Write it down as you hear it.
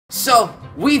So,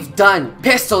 we've done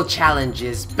pistol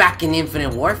challenges back in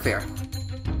Infinite Warfare.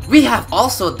 We have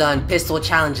also done pistol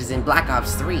challenges in Black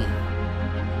Ops 3.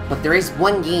 But there is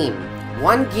one game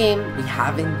we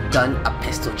haven't done a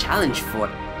pistol challenge for.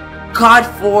 COD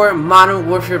 4 Modern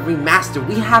Warfare Remastered.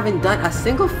 We haven't done a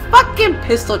single fucking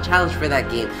pistol challenge for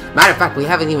that game. Matter of fact, we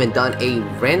haven't even done a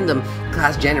random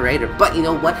class generator. But you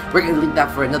know what? We're gonna leave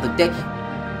that for another day.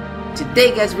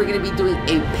 Today, guys, we're going to be doing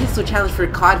a pistol challenge for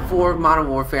COD 4 Modern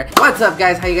Warfare. What's up,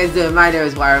 guys? How you guys doing? My name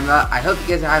is Wirema. I hope you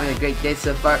guys are having a great day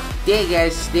so far.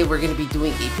 Today, we're going to be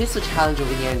doing a pistol challenge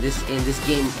over here in this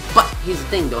game. But here's the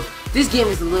thing, though. This game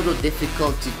is a little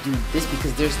difficult to do this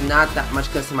because there's not that much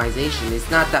customization. It's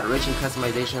not that rich in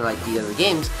customization like the other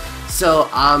games. So,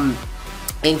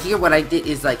 and here what I did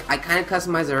is, like, I kind of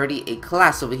customized already a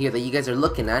class over here that you guys are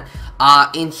looking at.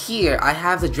 In here, I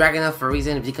have the Dragunov for a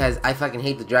reason, because I fucking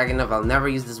hate the Dragunov. I'll never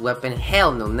use this weapon.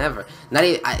 Hell no, never. Not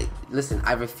even, listen,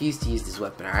 I refuse to use this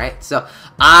weapon, alright? So,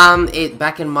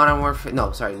 back in Modern Warfare,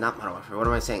 no, sorry, not Modern Warfare, what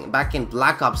am I saying? Back in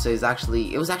Black Ops, it was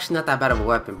actually not that bad of a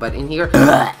weapon, but in here,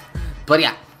 but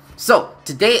yeah. So,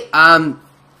 today,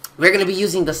 we're gonna be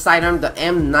using the sidearm, the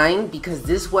M9, because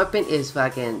this weapon is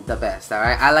fucking the best,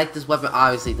 alright? I like this weapon.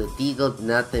 Obviously, the Deagle,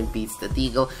 nothing beats the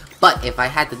Deagle. But if I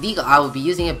had the Deagle, I would be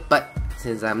using it. But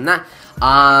since I'm not,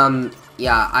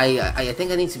 yeah, I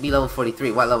think I need to be level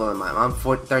 43. What level am I? I'm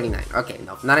 39. Okay,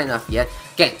 no, not enough yet.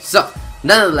 Okay, so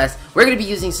nonetheless, we're gonna be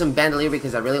using some bandolier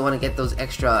because I really want to get those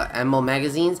extra ammo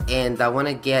magazines, and I want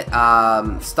to get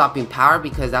stopping power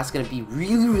because that's gonna be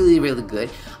really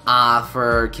good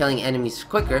for killing enemies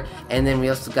quicker. And then we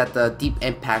also got the deep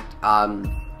impact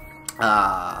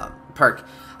perk.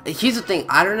 Here's the thing,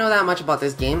 I don't know that much about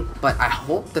this game, but I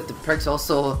hope that the perks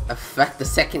also affect the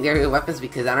secondary weapons,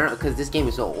 because I don't know, because this game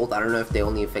is so old, I don't know if they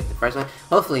only affect the first one.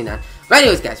 Hopefully not. But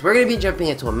anyways, guys, we're gonna be jumping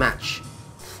into a match.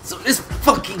 So let's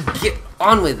fucking get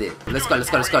on with it. Let's go.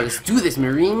 Let's do this,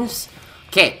 Marines.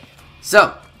 Okay,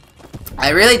 so I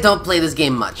really don't play this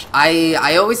game much.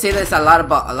 I always say this a lot of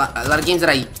games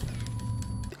that I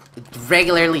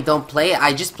regularly don't play.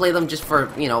 I just play them just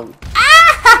for, you know.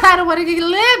 I don't want to get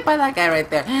lit by that guy right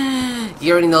there.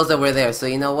 He already knows that we're there, so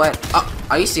you know what? Oh,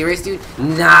 are you serious, dude?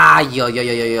 Nah,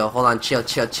 yo. Hold on, chill,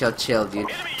 dude.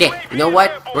 Okay, you know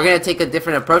what? We're gonna take a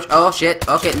different approach. Oh shit.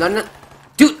 Okay, no,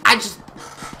 dude.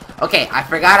 Okay, I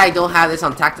forgot I don't have this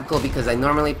on tactical because I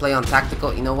normally play on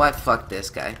tactical. You know what? Fuck this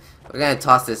guy. We're gonna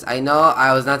toss this. I know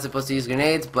I was not supposed to use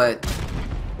grenades, but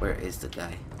where is the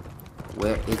guy?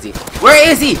 Where is he? Where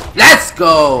is he? Let's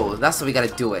go! That's what we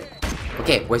gotta do it.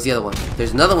 Okay, where's the other one?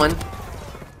 There's another one.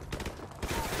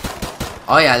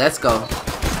 Oh yeah, let's go.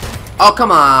 Oh, come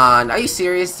on. Are you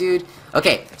serious, dude?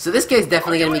 Okay, so this guy's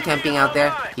definitely gonna be camping out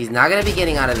there. He's not gonna be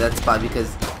getting out of that spot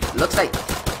because it looks like...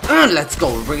 let's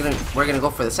go. We're gonna go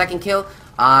for the second kill.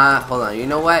 Hold on. You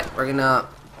know what? We're gonna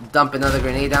dump another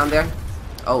grenade down there.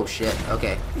 Oh shit.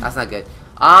 Okay, that's not good.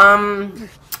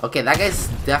 Okay, that guy's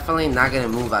definitely not gonna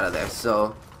move out of there.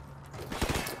 So,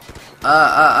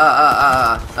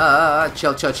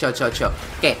 chill.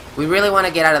 Okay, we really want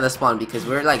to get out of the spawn because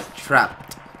we're like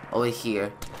trapped over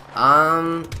here.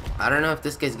 I don't know if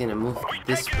this guy's gonna move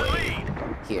this way.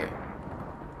 Here.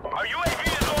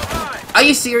 Are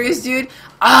you serious, dude?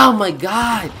 Oh my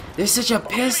god, they're such a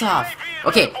piss off.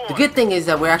 Okay, the good thing is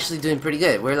that we're actually doing pretty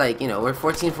good. We're like, you know, we're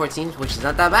 14-14, which is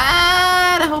not that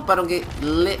bad. I hope I don't get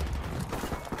lit.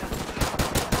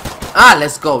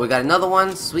 Let's go. We got another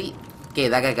one. Sweet. Okay,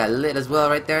 that guy got lit as well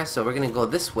right there. So we're gonna go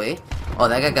this way. Oh,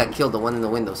 that guy got killed, the one in the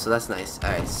window. So that's nice.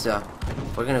 Alright, so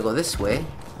we're gonna go this way.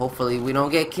 Hopefully we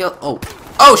don't get killed.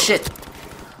 Oh shit.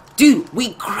 Dude,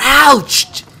 we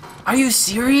crouched. Are you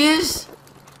serious?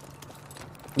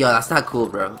 Yo, that's not cool,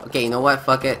 bro. Okay, you know what?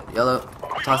 Fuck it. Yellow,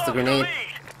 toss the grenade.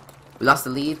 We lost the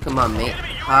lead? Come on, mate.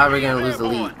 How are we gonna lose the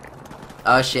lead?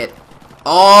 Oh, shit.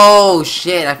 Oh,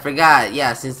 shit. I forgot.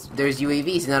 Yeah, since there's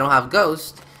UAVs and I don't have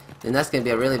Ghost, then that's gonna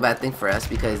be a really bad thing for us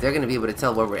because they're gonna be able to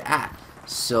tell where we're at.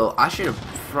 So, I should have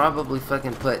probably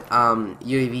fucking put,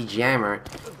 UAV jammer.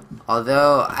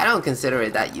 Although, I don't consider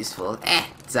it that useful.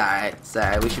 It's alright. It's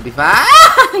alright. We should be fine.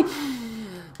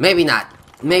 Maybe not.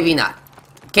 Maybe not.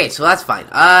 Okay, so that's fine.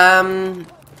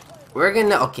 We're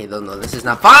gonna... Okay, no, this is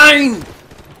not fine!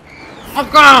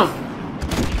 Fuck off!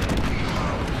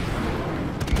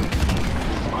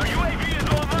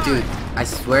 Dude, I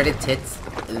swear to tits,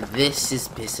 this is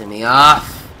pissing me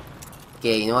off.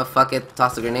 Okay, you know what? Fuck it.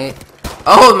 Toss the grenade.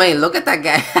 Oh, man, look at that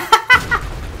guy.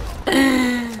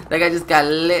 That guy just got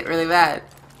lit really bad.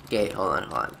 Okay, hold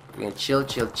on. We're gonna chill.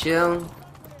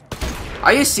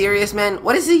 Are you serious, man?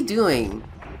 What is he doing?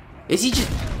 Is he just...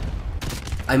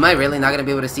 Am I really not gonna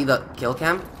be able to see the kill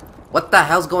cam? What the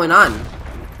hell's going on?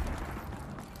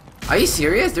 Are you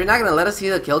serious? They're not gonna let us see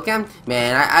the kill cam?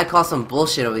 Man, I call some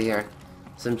bullshit over here.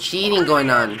 Some cheating going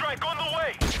on.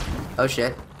 Oh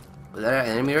shit. Was that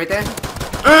an enemy right there?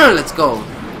 Let's go.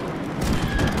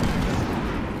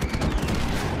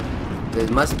 There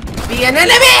must be an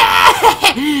enemy!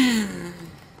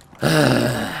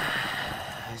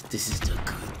 This is not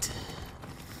good.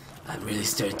 I'm really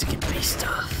starting to get pissed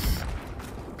off.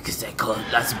 Because I call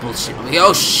lots of bullshit.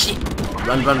 Oh shit!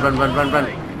 Run, run, run, run, run, run.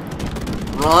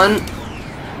 Run!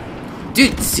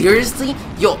 Dude, seriously?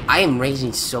 Yo, I am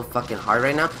raging so fucking hard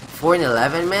right now. 4 and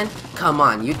 11, man? Come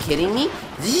on, you kidding me?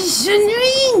 This is so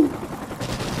annoying!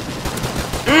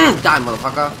 Die,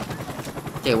 motherfucker.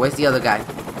 Okay, where's the other guy?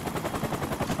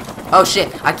 Oh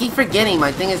shit, I keep forgetting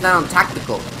my thing is not on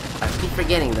tactical. I keep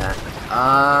forgetting that.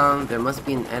 There must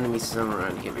be an enemy somewhere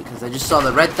around here because I just saw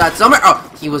the red dot somewhere.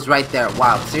 Oh, he was right there.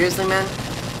 Wow, seriously, man?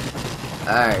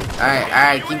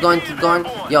 Alright, keep going, keep going.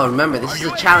 Yo, remember, this is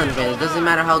a challenge, man. It doesn't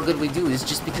matter how good we do. It's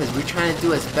just because we're trying to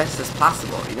do as best as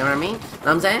possible. You know what I mean? Know what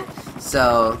I'm saying?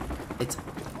 So, it's...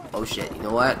 Oh shit, you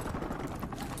know what?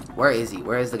 Where is he?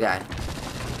 Where is the guy?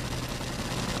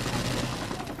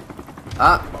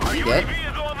 Oh, is he dead?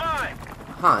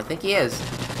 Huh, I think he is.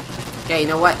 Okay, you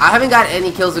know what? I haven't got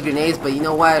any kills with grenades, but you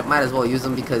know what? Might as well use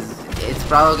them because it's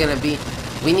probably gonna be...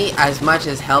 We need as much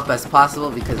as help as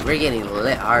possible because we're getting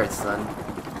lit hard, son.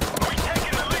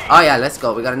 Oh yeah, let's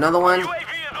go. We got another one.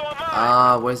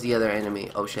 Where's the other enemy?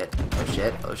 Oh shit. Oh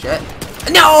shit. Oh shit.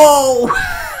 No!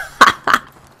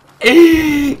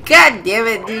 God damn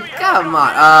it, dude. Come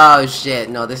on. Oh shit.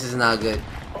 No, this is not good.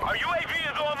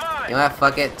 You know what?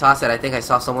 Fuck it. Toss it. I think I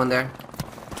saw someone there.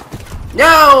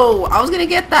 No! I was gonna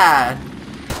get that.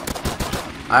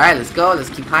 Alright, let's go. Let's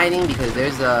keep hiding because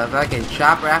there's a fucking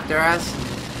chopper after us.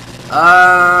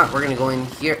 We're gonna go in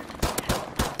here.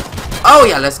 Oh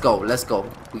yeah, let's go. Let's go.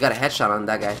 We got a headshot on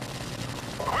that guy.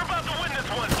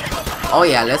 Oh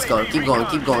yeah, let's go. Keep going,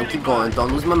 keep going, keep going.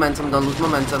 Don't lose momentum. Don't lose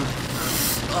momentum.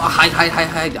 Oh, hide, hide, hide,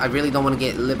 hide. I really don't want to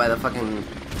get lit by the fucking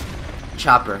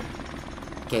chopper.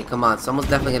 Okay, come on. Someone's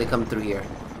definitely gonna come through here.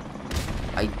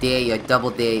 I dare you. I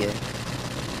double dare you.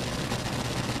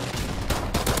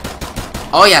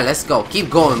 Oh yeah, let's go. Keep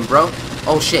going, bro.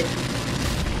 Oh shit.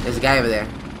 There's a guy over there.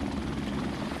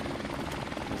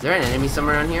 Is there an enemy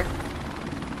somewhere around here?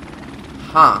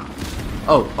 Huh.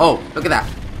 Oh, look at that.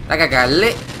 That guy got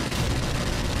lit.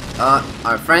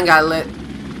 Our friend got lit.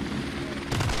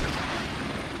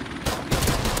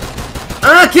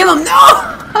 Kill him! No!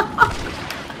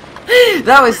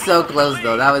 That was so close,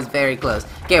 though. That was very close.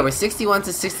 Okay, we're 61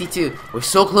 to 62. We're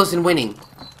so close in winning.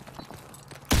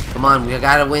 Come on, we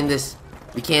gotta win this.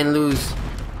 We can't lose.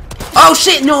 Oh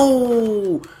shit,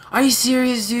 no! Are you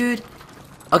serious, dude?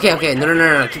 Okay,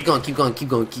 no. Keep going, keep going, keep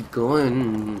going, keep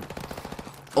going.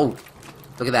 Oh,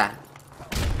 look at that.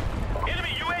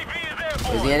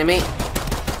 Where's the enemy?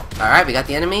 Alright, we got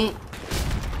the enemy.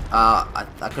 I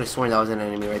could have sworn that was an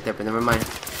enemy right there, but never mind.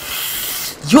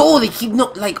 Yo, they keep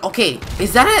like, okay,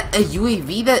 is that a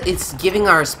UAV that it's giving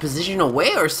our position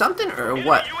away or something, or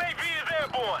what?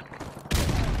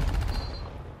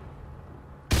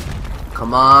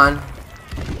 Come on.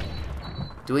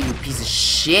 Do it, you piece of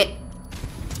shit.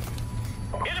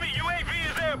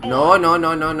 No.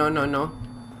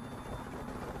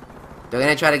 They're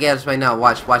gonna try to get us right now.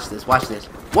 Watch this, watch this.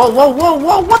 Whoa,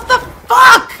 what the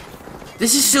fuck?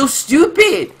 This is so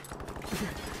stupid.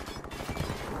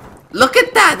 Look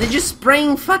at that, they're just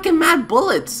spraying fucking mad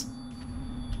bullets.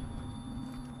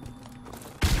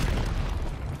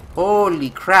 Holy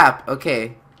crap,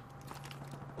 okay.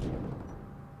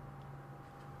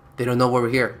 They don't know we're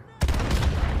here.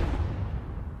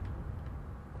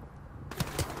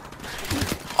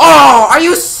 Oh, are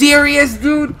you serious,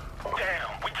 dude?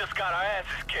 Damn, we just got our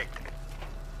asses kicked.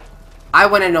 I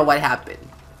want to know what happened.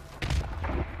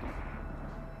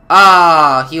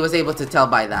 Ah, he was able to tell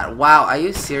by that. Wow, are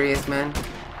you serious, man?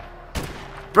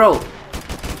 Bro,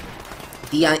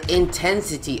 the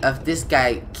intensity of this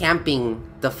guy camping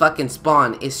the fucking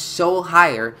spawn is so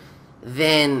higher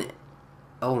than...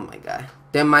 Oh my god.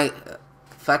 Than my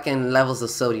fucking levels of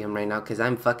sodium right now, because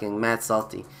I'm fucking mad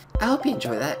salty. I hope you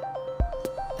enjoy that.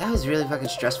 That was really fucking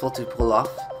stressful to pull off.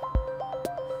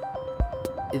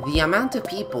 The amount of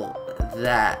people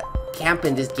that camp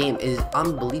in this game is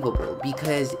unbelievable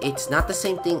because it's not the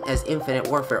same thing as Infinite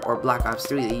Warfare or Black Ops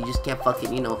 3 that you just can't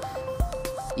fucking, you know,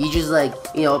 you just like,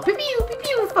 you know, pew pew pew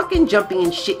pew fucking jumping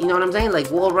and shit, you know what I'm saying? Like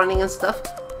wall running and stuff.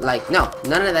 Like, no,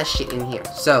 none of that shit in here.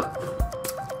 So,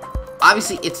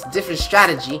 obviously, it's a different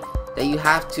strategy that you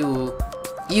have to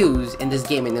use in this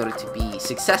game in order to be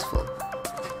successful.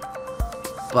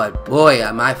 But boy,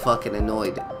 am I fucking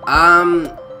annoyed.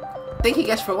 thank you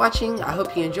guys for watching. I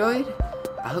hope you enjoyed.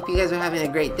 I hope you guys are having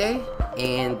a great day.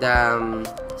 And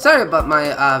sorry about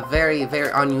my very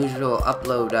unusual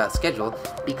upload schedule,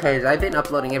 because I've been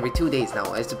uploading every 2 days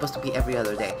now. It's supposed to be every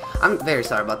other day. I'm very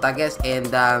sorry about that, guys. And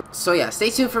so yeah, stay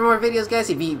tuned for more videos, guys.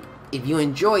 If you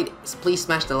enjoyed, please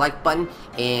smash the like button.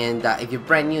 And if you're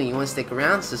brand new and you want to stick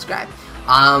around, subscribe.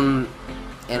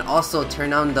 And also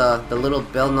turn on the little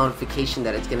bell notification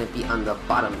that it's gonna be on the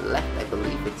bottom left. I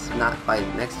believe it's not by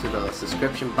next to the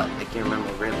subscription button. I can't remember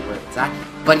really where it's at.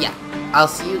 But yeah, I'll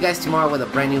see you guys tomorrow with a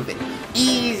brand new video.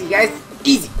 Easy, guys,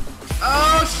 easy.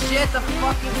 Oh shit, the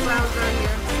fucking clowns are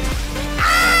here.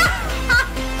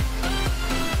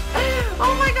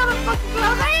 Oh my god, the fucking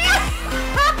clowns are here.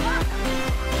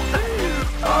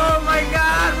 Oh my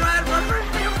god, run,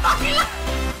 you fucking.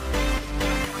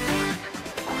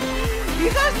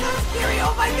 These are so scary,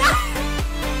 oh my god!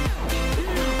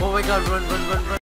 Oh my god, run.